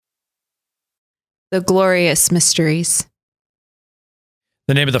The glorious mysteries.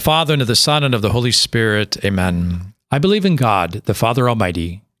 In the name of the Father, and of the Son, and of the Holy Spirit. Amen. I believe in God, the Father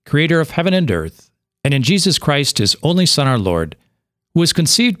Almighty, creator of heaven and earth, and in Jesus Christ, his only Son, our Lord, who was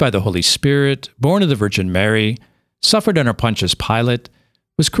conceived by the Holy Spirit, born of the Virgin Mary, suffered under Pontius Pilate,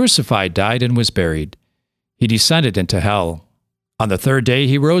 was crucified, died, and was buried. He descended into hell. On the third day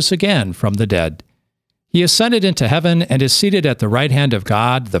he rose again from the dead. He ascended into heaven and is seated at the right hand of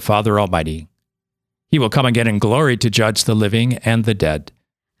God, the Father Almighty. He will come again in glory to judge the living and the dead.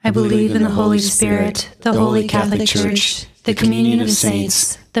 I believe in the Holy Spirit, the Holy Catholic Church, the communion of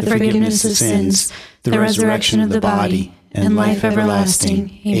saints, the forgiveness of sins, the resurrection of the body, and life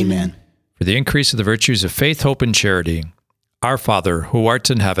everlasting. Amen. For the increase of the virtues of faith, hope, and charity. Our Father, who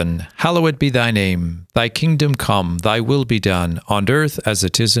art in heaven, hallowed be thy name. Thy kingdom come, thy will be done, on earth as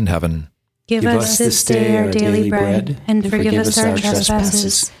it is in heaven. Give us this day our daily bread, and forgive us our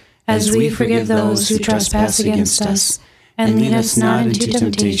trespasses, as we forgive those who trespass against us. And lead us not into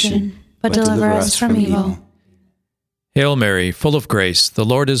temptation, but deliver us from evil. Hail Mary, full of grace, the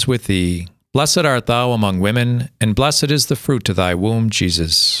Lord is with thee. Blessed art thou among women, and blessed is the fruit of thy womb,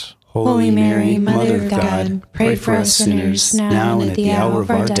 Jesus. Holy Mary, Mother of God, pray for us sinners, now and at the hour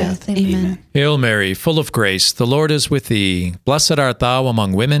of our death. Amen. Hail Mary, full of grace, the Lord is with thee. Blessed art thou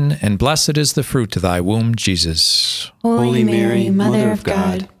among women, and blessed is the fruit of thy womb, Jesus. Holy Mary, Mother of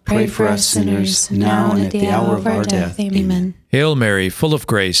God, pray for us sinners, now and at the hour of our death. Amen. Hail Mary, full of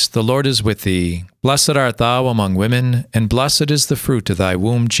grace, the Lord is with thee. Blessed art thou among women, and blessed is the fruit of thy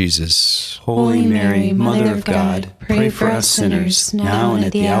womb, Jesus. Holy Mary, Mother of God, pray for us sinners, now and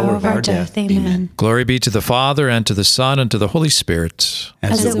at the hour of our death. Amen. Glory be to the Father, and to the Son, and to the Holy Spirit.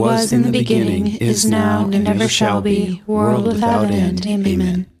 As it was in the beginning, is now, and ever shall be, world without end.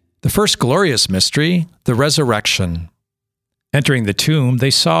 Amen. The first glorious mystery, the resurrection. Entering the tomb, they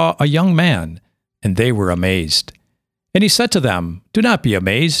saw a young man, and they were amazed. And he said to them, "Do not be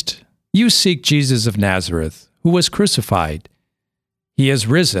amazed. You seek Jesus of Nazareth, who was crucified. He is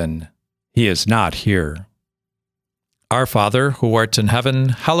risen. He is not here. Our Father, who art in heaven,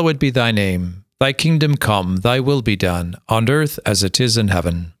 hallowed be thy name. Thy kingdom come, thy will be done, on earth as it is in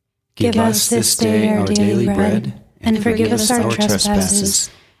heaven. Give us this day our daily bread, and forgive us our trespasses,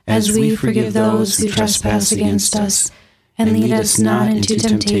 as we forgive those who trespass against us. And lead us not into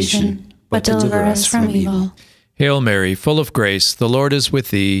temptation, but deliver us from evil. Hail Mary, full of grace, the Lord is with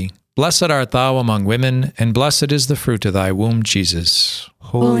thee. Blessed art thou among women, and blessed is the fruit of thy womb, Jesus.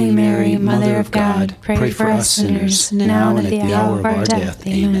 Holy Mary, Mother of God, pray for us sinners, now and at the hour of our death.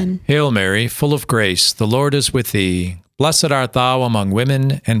 Amen. Hail Mary, full of grace, the Lord is with thee. Blessed art thou among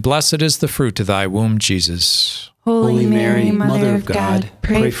women, and blessed is the fruit of thy womb, Jesus. Holy Mary, Mother of God,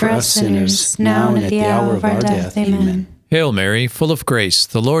 pray for us sinners, now and at the hour of our death. Amen. Hail Mary, full of grace,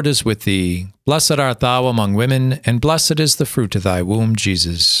 the Lord is with thee. Blessed art thou among women, and blessed is the fruit of thy womb,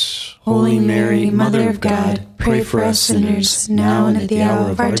 Jesus. Holy Mary, Mother of God, pray for us sinners, now and at the hour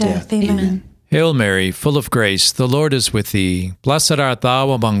of our death. Amen. Hail Mary, full of grace, the Lord is with thee. Blessed art thou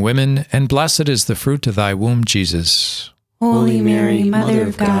among women, and blessed is the fruit of thy womb, Jesus. Holy Mary, Mother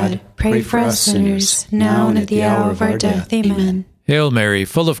of God, pray for us sinners, now and at the hour of our death. Amen. Hail Mary,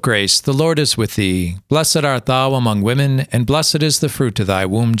 full of grace, the Lord is with thee. Blessed art thou among women, and blessed is the fruit of thy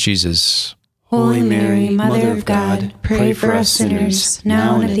womb, Jesus. Holy Mary, Mother of God, pray for us sinners,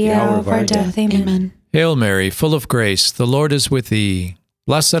 now and at the hour of our death. Amen. Hail Mary, full of grace, the Lord is with thee.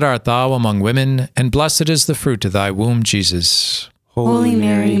 Blessed art thou among women, and blessed is the fruit of thy womb, Jesus. Holy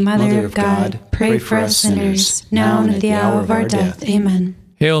Mary, Mother of God, pray for us sinners, now and at the hour of our death. Amen.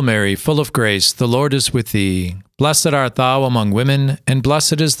 Hail Mary, full of grace, the Lord is with thee. Blessed art thou among women, and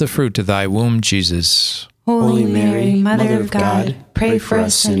blessed is the fruit of thy womb, Jesus. Holy Mary, Mother of God, pray for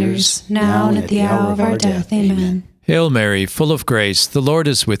us sinners, now and at the hour of our death. Amen. Hail Mary, full of grace, the Lord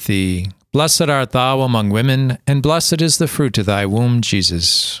is with thee. Blessed art thou among women, and blessed is the fruit of thy womb,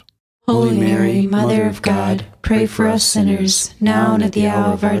 Jesus. Holy Mary, Mother of God, pray for us sinners, now and at the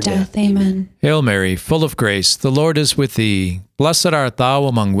hour of our death. Amen. Hail Mary, full of grace, the Lord is with thee. Blessed art thou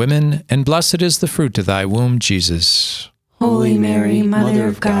among women, and blessed is the fruit of thy womb, Jesus. Holy Mary, Mother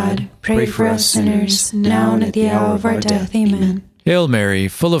of God, pray for us sinners, now and at the hour of our death. Amen. Hail Mary,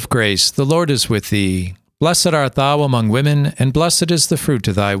 full of grace, the Lord is with thee. Blessed art thou among women, and blessed is the fruit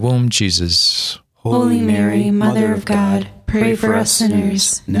of thy womb, Jesus. Holy Mary, Mother of God, pray for us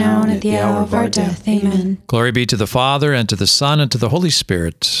sinners, now and at the hour of our death. Amen. Glory be to the Father, and to the Son, and to the Holy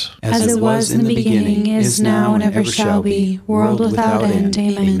Spirit. As it was in the beginning, is now, and ever shall be, world without end.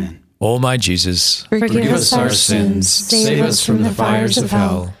 Amen. O my Jesus, forgive us our sins, save us from the fires of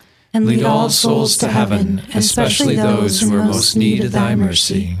hell, and lead all souls to heaven, especially those who are most in need of thy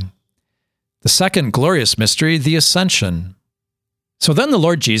mercy. The second glorious mystery, the Ascension. So then the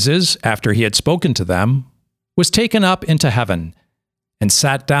Lord Jesus, after he had spoken to them, was taken up into heaven and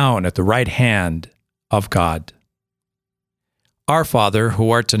sat down at the right hand of God. Our Father, who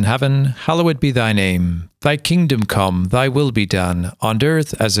art in heaven, hallowed be thy name. Thy kingdom come, thy will be done, on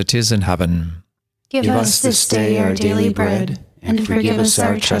earth as it is in heaven. Give us this day our daily bread, and forgive us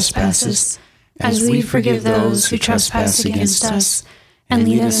our trespasses, as we forgive those who trespass against us. And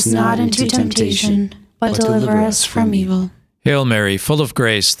lead us not into temptation, but deliver us from evil. Hail Mary, full of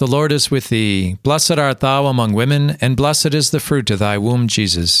grace, the Lord is with thee. Blessed art thou among women, and blessed is the fruit of thy womb,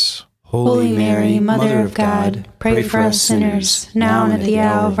 Jesus. Holy Mary, Mother of God, pray for us sinners, now and at the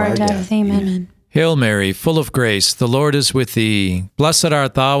hour of our death. Amen. Hail Mary, full of grace, the Lord is with thee. Blessed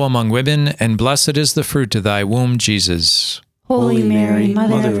art thou among women, and blessed is the fruit of thy womb, Jesus. Holy Mary,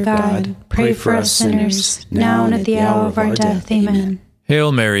 Mother of God, pray for us sinners, now and at the hour of our death. Amen.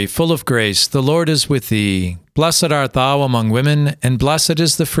 Hail Mary, full of grace, the Lord is with thee. Blessed art thou among women, and blessed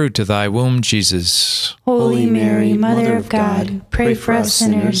is the fruit of thy womb, Jesus. Holy Mary, Mother of God, pray for us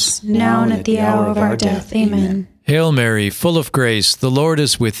sinners, now and at the hour of our death. Amen. Hail Mary, full of grace, the Lord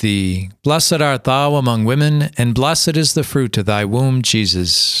is with thee. Blessed art thou among women, and blessed is the fruit of thy womb,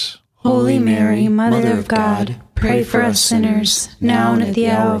 Jesus. Holy Mary, Mother of God, pray for us sinners, now and at the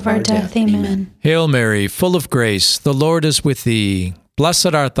hour of our death. Amen. Hail Mary, full of grace, the Lord is with thee.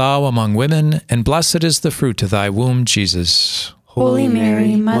 Blessed art thou among women, and blessed is the fruit of thy womb, Jesus. Holy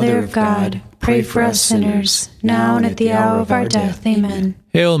Mary, Mother of God, pray for us sinners, now and at the hour of our death. Amen.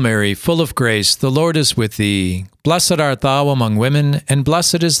 Hail Mary, full of grace, the Lord is with thee. Blessed art thou among women, and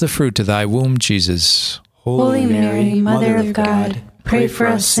blessed is the fruit of thy womb, Jesus. Holy Mary, Mother of God, pray for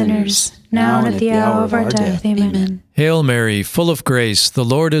us sinners, now and at the hour of our death. Amen. Hail Mary, full of grace, the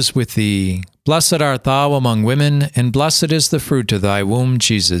Lord is with thee. Blessed art thou among women, and blessed is the fruit of thy womb,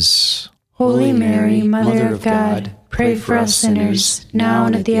 Jesus. Holy Mary, Mother of God, pray for us sinners, now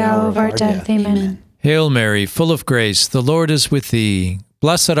and at the hour of our death. Amen. Hail Mary, full of grace, the Lord is with thee.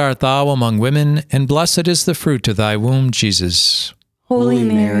 Blessed art thou among women, and blessed is the fruit of thy womb, Jesus. Holy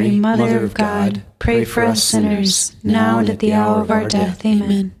Mary, Mother of God, pray for us sinners, now and at the hour of our death.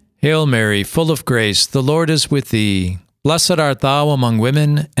 Amen. Hail Mary, full of grace, the Lord is with thee. Blessed art thou among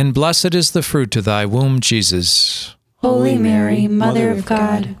women, and blessed is the fruit of thy womb, Jesus. Holy Mary, Mother of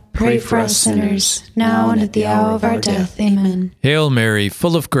God, pray for us sinners, now and at the hour of our death. Amen. Hail Mary,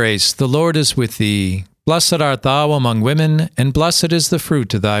 full of grace, the Lord is with thee. Blessed art thou among women, and blessed is the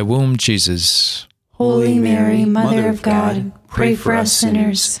fruit of thy womb, Jesus. Holy Mary, Mother of God, pray for us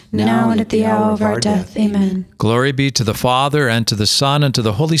sinners, now and at the hour of our death. Amen. Glory be to the Father, and to the Son, and to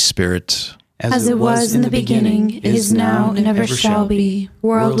the Holy Spirit. As it was in the beginning, is now, and ever shall be,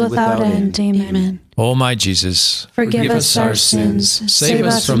 world without end. Amen. O my Jesus, forgive us our sins, save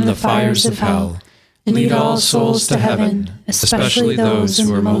us from the fires of hell, and lead all souls to heaven, especially those in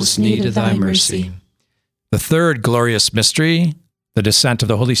the most need of thy mercy. The third glorious mystery, the descent of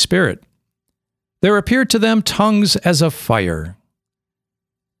the Holy Spirit. There appeared to them tongues as of fire,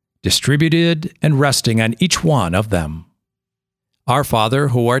 distributed and resting on each one of them. Our Father,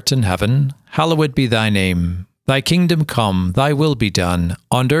 who art in heaven, hallowed be thy name. Thy kingdom come, thy will be done,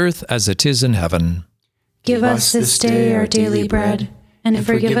 on earth as it is in heaven. Give us this day our daily bread, and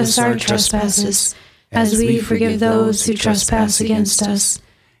forgive us our trespasses, as we forgive those who trespass against us.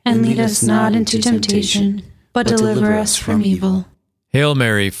 And lead us not into temptation, but deliver us from evil. Hail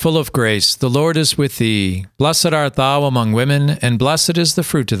Mary, full of grace, the Lord is with thee. Blessed art thou among women, and blessed is the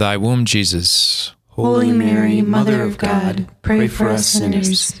fruit of thy womb, Jesus. Holy Mary, Mother of God, pray for us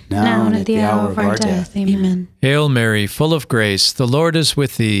sinners, now and at the hour of our death. Amen. Hail Mary, full of grace, the Lord is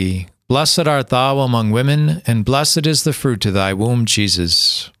with thee. Blessed art thou among women, and blessed is the fruit of thy womb,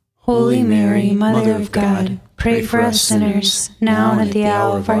 Jesus. Holy Mary, Mother of God, pray for us sinners, now and at the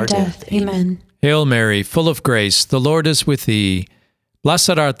hour of our death. Amen. Hail Mary, full of grace, the Lord is with thee.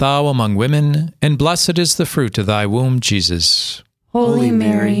 Blessed art thou among women, and blessed is the fruit of thy womb, Jesus. Holy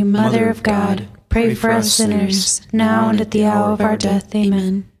Mary, Mother of God, pray for us sinners, now and at the hour of our death.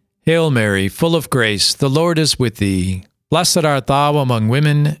 Amen. Hail Mary, full of grace, the Lord is with thee. Blessed art thou among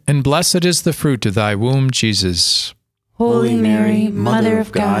women, and blessed is the fruit of thy womb, Jesus. Holy Mary, Mother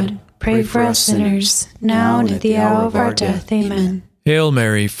of God, pray for us sinners, now and at the hour of our death. Amen. Hail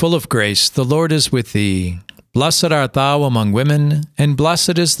Mary, full of grace, the Lord is with thee. Blessed art thou among women, and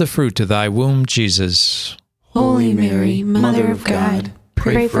blessed is the fruit of thy womb, Jesus. Holy Mary, Mother of God,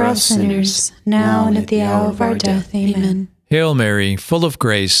 pray for us sinners, now and at the hour of our death. Amen. Hail Mary, full of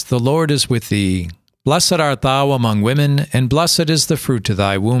grace, the Lord is with thee. Blessed art thou among women, and blessed is the fruit of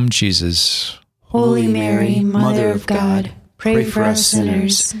thy womb, Jesus. Holy Mary, Mother of God, Pray for us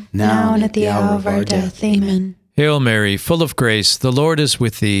sinners, now and at the hour of our death. Amen. Hail Mary, full of grace, the Lord is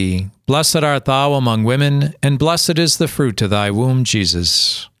with thee. Blessed art thou among women, and blessed is the fruit of thy womb,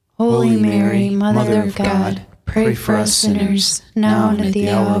 Jesus. Holy Mary, Mother of God, pray for us sinners, now and at the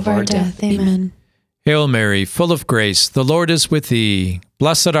hour of our death. Amen. Hail Mary, full of grace, the Lord is with thee.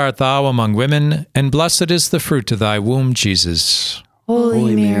 Blessed art thou among women, and blessed is the fruit of thy womb, Jesus.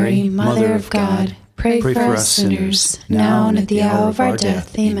 Holy Mary, Mother of God, pray for us sinners, now and at the hour of our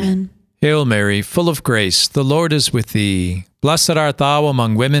death. Amen. Hail Mary, full of grace, the Lord is with thee. Blessed art thou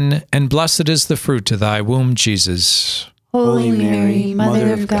among women, and blessed is the fruit of thy womb, Jesus. Holy Mary,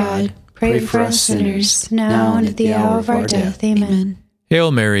 Mother of God, pray for us sinners, now and at the hour of our death. Amen.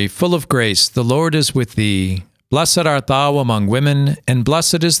 Hail Mary, full of grace, the Lord is with thee. Blessed art thou among women, and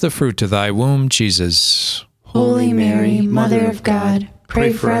blessed is the fruit of thy womb, Jesus. Holy Mary, Mother of God,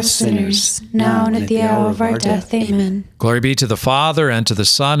 pray for us sinners, now and at the hour of our death. Amen. Glory be to the Father, and to the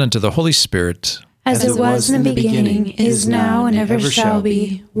Son, and to the Holy Spirit. As it was in the beginning, is now, and ever shall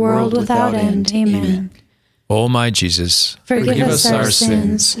be, world without end. Amen. O my Jesus, forgive us our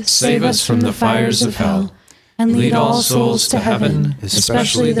sins, save us from the fires of hell, and lead all souls to heaven,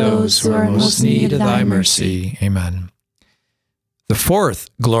 especially those who are in most need of thy mercy. Amen. The fourth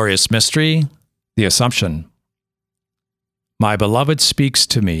glorious mystery, the Assumption. My beloved speaks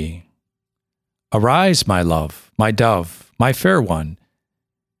to me. Arise, my love, my dove, my fair one,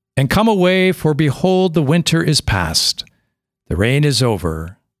 and come away, for behold, the winter is past, the rain is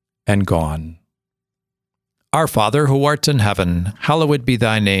over and gone. Our Father, who art in heaven, hallowed be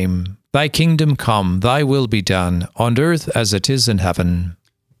thy name. Thy kingdom come, thy will be done, on earth as it is in heaven.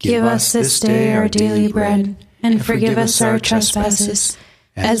 Give us this day our daily bread, and forgive us our trespasses,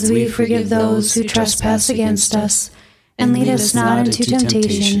 as we forgive those who trespass against us. And lead us not into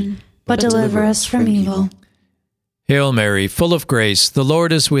temptation, but deliver us from evil. Hail Mary, full of grace, the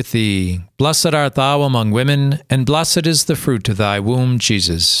Lord is with thee. Blessed art thou among women, and blessed is the fruit of thy womb,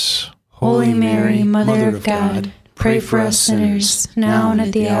 Jesus. Holy Mary, Mother of God, pray for us sinners, now and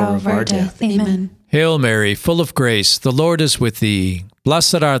at the hour of our death. Amen. Hail Mary, full of grace, the Lord is with thee.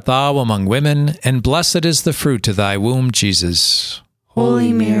 Blessed art thou among women, and blessed is the fruit of thy womb, Jesus.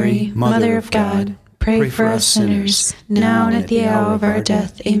 Holy Mary, Mother of God, pray for us sinners, now and at the hour of our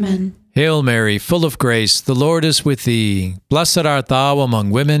death. Amen. Hail Mary, full of grace, the Lord is with thee. Blessed art thou among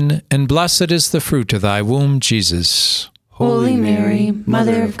women, and blessed is the fruit of thy womb, Jesus. Holy Mary,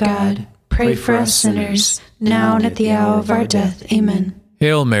 Mother of God, pray for us sinners, now and at the hour of our death. Amen.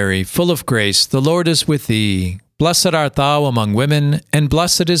 Hail Mary, full of grace, the Lord is with thee. Blessed art thou among women, and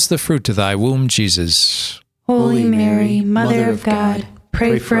blessed is the fruit of thy womb, Jesus. Holy Mary, Mother of God,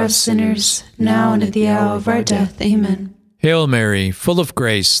 pray for us sinners, now and at the hour of our death. Amen. Hail Mary, full of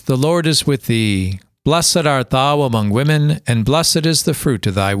grace, the Lord is with thee. Blessed art thou among women, and blessed is the fruit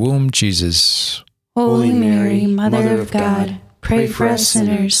of thy womb, Jesus. Holy Mary, Mother of God, pray for us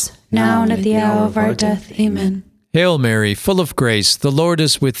sinners, now and at the hour of our death. Amen. Hail Mary, full of grace, the Lord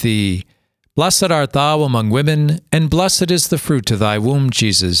is with thee. Blessed art thou among women, and blessed is the fruit of thy womb,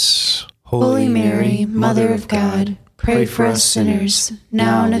 Jesus. Holy Mary, Mother of God, pray for us sinners,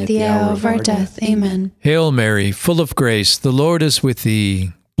 now and at the hour of our death. Amen. Hail Mary, full of grace, the Lord is with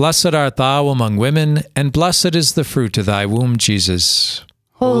thee. Blessed art thou among women, and blessed is the fruit of thy womb, Jesus.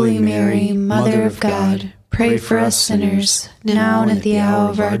 Holy Mary, Mother of God, pray for us sinners, now and at the hour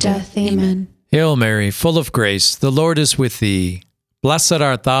of our death. Amen. Hail Mary, full of grace, the Lord is with thee. Blessed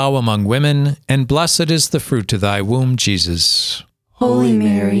art thou among women, and blessed is the fruit of thy womb, Jesus. Holy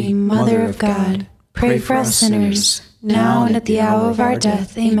Mary, Mother of God, pray for us sinners, now and at the hour of our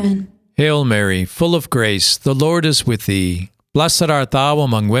death. Amen. Hail Mary, full of grace, the Lord is with thee. Blessed art thou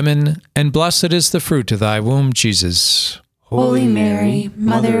among women, and blessed is the fruit of thy womb, Jesus. Holy Mary,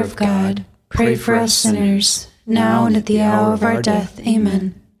 Mother of God, pray for us sinners, now and at the hour of our death.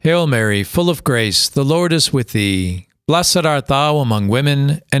 Amen. Hail Mary, full of grace, the Lord is with thee. Blessed art thou among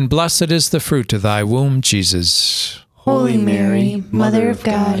women, and blessed is the fruit of thy womb, Jesus. Holy Mary, Mother of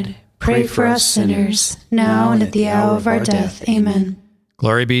God, pray for us sinners, now and at the hour of our death. Amen.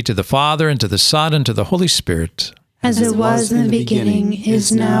 Glory be to the Father, and to the Son, and to the Holy Spirit. As it was in the beginning,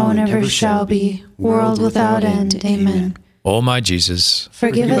 is now, and ever shall be, world without end. Amen. O my Jesus,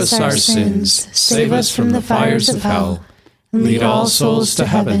 forgive us our sins, save us from the fires of hell, and lead all souls to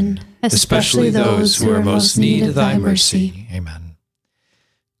heaven, especially those who are most in need of thy mercy. Amen.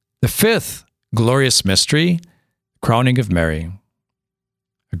 The fifth glorious mystery, crowning of Mary.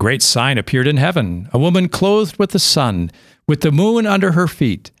 A great sign appeared in heaven, a woman clothed with the sun, with the moon under her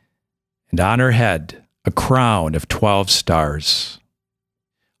feet, and on her head a crown of 12 stars.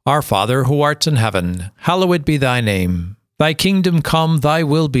 Our Father, who art in heaven, hallowed be thy name. Thy kingdom come, thy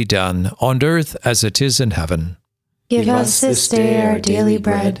will be done, on earth as it is in heaven. Give us this day our daily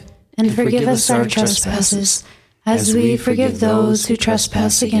bread, and forgive us our trespasses, as we forgive those who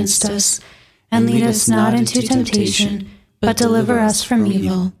trespass against us. And lead us not into temptation, but deliver us from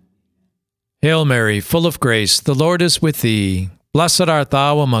evil. Hail Mary, full of grace, the Lord is with thee. Blessed art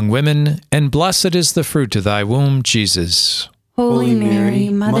thou among women, and blessed is the fruit of thy womb, Jesus. Holy Mary,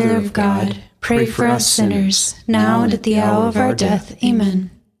 Mother of God, pray for us sinners, now and at the hour of our death. Amen.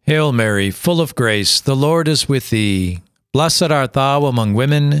 Hail Mary, full of grace, the Lord is with thee. Blessed art thou among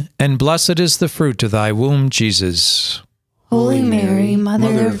women, and blessed is the fruit of thy womb, Jesus. Holy Mary,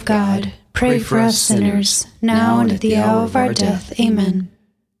 Mother of God, pray for us sinners, now and at the hour of our death. Amen.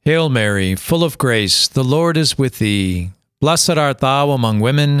 Hail Mary, full of grace, the Lord is with thee. Blessed art thou among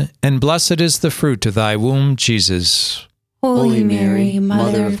women, and blessed is the fruit of thy womb, Jesus. Holy Mary,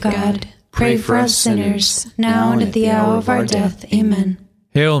 Mother of God, pray for us sinners, now and at the hour of our death. Amen.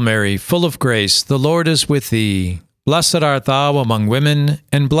 Hail Mary, full of grace, the Lord is with thee. Blessed art thou among women,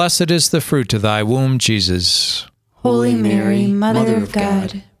 and blessed is the fruit of thy womb, Jesus. Holy Mary, Mother of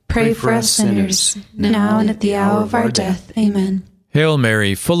God, pray for us sinners, now and at the hour of our death. Amen. Hail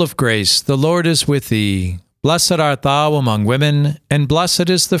Mary, full of grace, the Lord is with thee. Blessed art thou among women, and blessed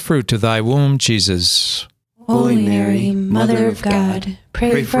is the fruit of thy womb, Jesus. Holy Mary, Mother of God,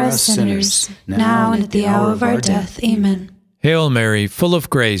 pray for us sinners, now and at the hour of our death. Amen. Hail Mary, full of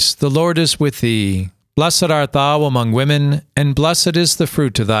grace, the Lord is with thee. Blessed art thou among women, and blessed is the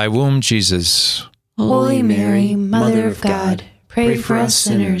fruit of thy womb, Jesus. Holy Mary, Mother of God, pray for us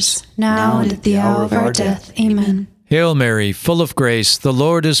sinners, now and at the hour of our death. Amen. Hail Mary, full of grace, the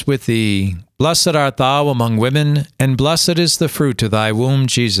Lord is with thee. Blessed art thou among women, and blessed is the fruit of thy womb,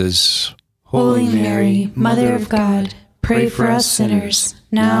 Jesus. Holy Mary, Mother of God, pray for us sinners,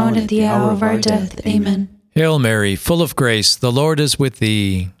 now and at the hour of our death. Amen. Hail Mary, full of grace, the Lord is with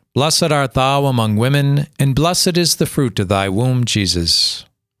thee. Blessed art thou among women, and blessed is the fruit of thy womb, Jesus.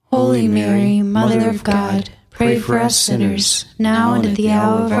 Holy Mary, Mother of God, pray for us sinners, now and at the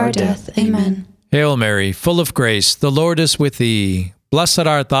hour of our death. Amen. Hail Mary, full of grace, the Lord is with thee. Blessed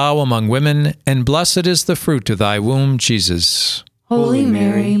art thou among women, and blessed is the fruit of thy womb, Jesus. Holy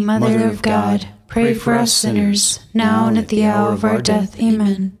Mary, Mother of God, pray for us sinners, now and at the hour of our death.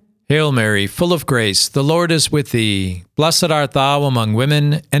 Amen. Hail Mary, full of grace, the Lord is with thee. Blessed art thou among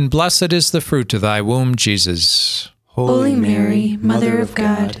women, and blessed is the fruit of thy womb, Jesus. Holy Mary, Mother of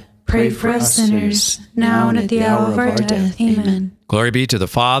God, pray for us sinners, now and at the hour of our death. Amen. Glory be to the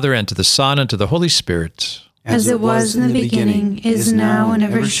Father, and to the Son, and to the Holy Spirit. As it was in the beginning, is now, and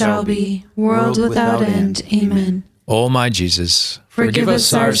ever shall be, world without end. Amen. O my Jesus, forgive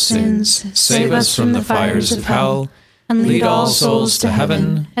us our sins, save us from the fires of hell, and lead all souls to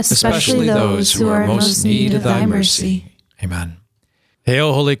heaven, especially those who are in most need of thy mercy. Amen.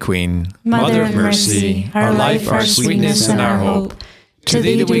 Hail, Holy Queen, Mother of mercy, our life, our sweetness, and our hope. To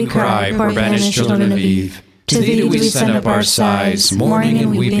thee do we cry, poor banished children of Eve. To thee do we send up our sighs, mourning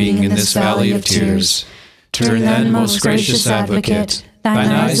and weeping in this valley of tears. Turn then, most gracious Advocate,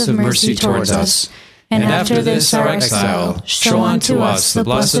 thine eyes of mercy towards us, and after this our exile, show unto us the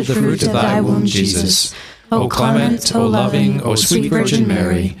blessed fruit of thy womb, Jesus. O clement, O loving, O sweet Virgin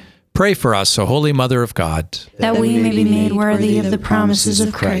Mary, pray for us, O Holy Mother of God, that we may be made worthy of the promises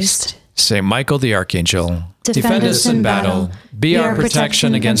of Christ. Saint Michael the Archangel, defend us in battle, be our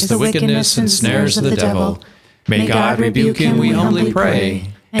protection against the wickedness and snares of the devil. May God rebuke him, we humbly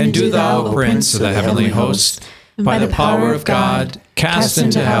pray. And do thou, O Prince of the heavenly host, by the power of God, cast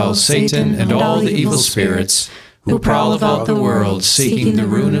into hell Satan and all the evil spirits who prowl about the world, seeking the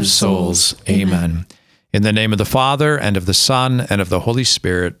ruin of souls. Amen. In the name of the Father, and of the Son, and of the Holy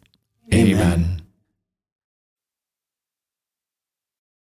Spirit. Amen.